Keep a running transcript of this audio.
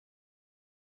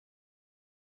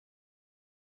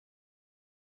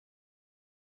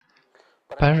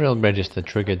A parallel register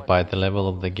triggered by the level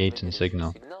of the gate and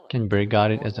signal can be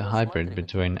regarded as a hybrid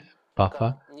between a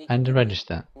buffer and a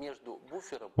register.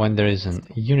 When there is an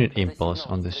unit impulse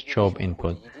on the strobe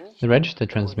input, the register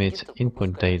transmits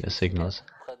input data signals,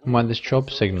 and when the strobe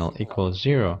signal equals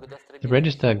 0, the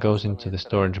register goes into the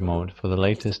storage mode for the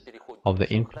latest of the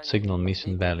input signal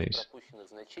missing values.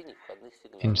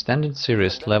 In standard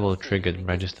series, level-triggered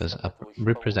registers are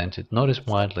represented not as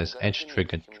widely as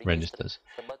edge-triggered registers.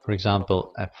 For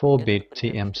example, a 4-bit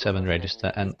TM7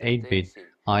 register and 8-bit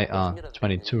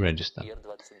IR22 register.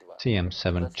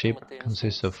 TM7 chip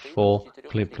consists of 4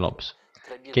 flip-flops.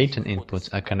 Gate and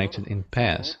inputs are connected in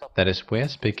pairs, that is, we are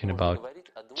speaking about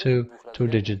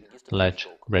two-digit latch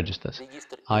registers.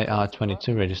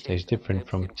 IR22 register is different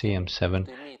from TM7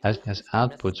 as it has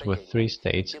outputs with 3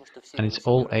 states, and its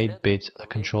all 8 bits are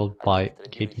controlled by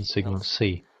gate and signal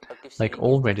C. Like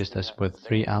all registers with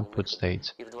 3 output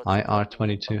states,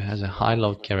 IR22 has a high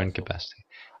load carrying capacity.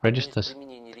 Registers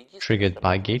triggered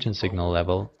by gate and signal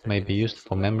level may be used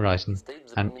for memorizing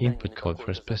an input code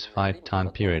for a specified time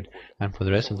period, and for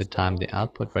the rest of the time the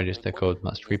output register code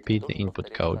must repeat the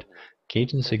input code.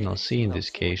 Gate and signal C in this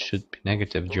case should be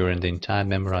negative during the entire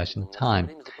memorizing time.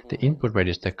 The input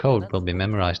register code will be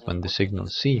memorized when the signal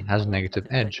C has a negative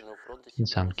edge. In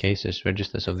some cases,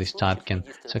 registers of this type can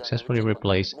successfully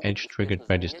replace edge-triggered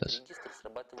registers.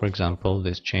 For example,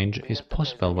 this change is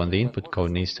possible when the input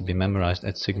code needs to be memorized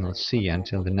at signal C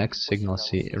until the next signal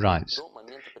C arrives.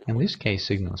 In this case,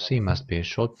 signal C must be a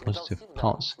short positive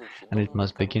pulse, and it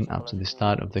must begin up to the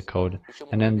start of the code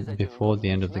and end before the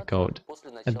end of the code.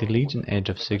 At the leading edge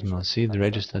of signal C, the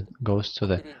register goes to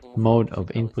the mode of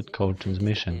input code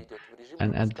transmission,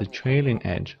 and at the trailing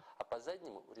edge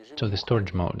to the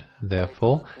storage mode.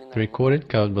 Therefore, the recorded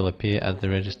code will appear at the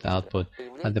register output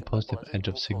at the positive edge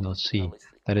of signal C.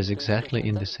 That is exactly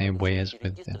in the same way as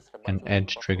with an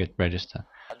edge-triggered register.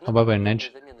 However, an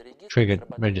edge-triggered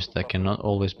register cannot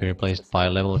always be replaced by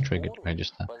a level-triggered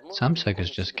register. Some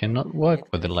circuits just cannot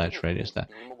work with the latch register,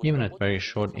 even at very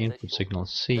short input signal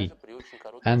C.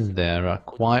 And there are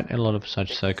quite a lot of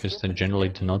such circuits that generally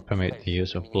do not permit the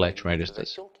use of latch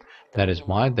registers. That is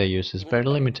why their use is very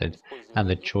limited, and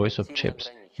the choice of chips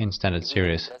in standard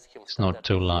series is not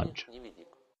too large.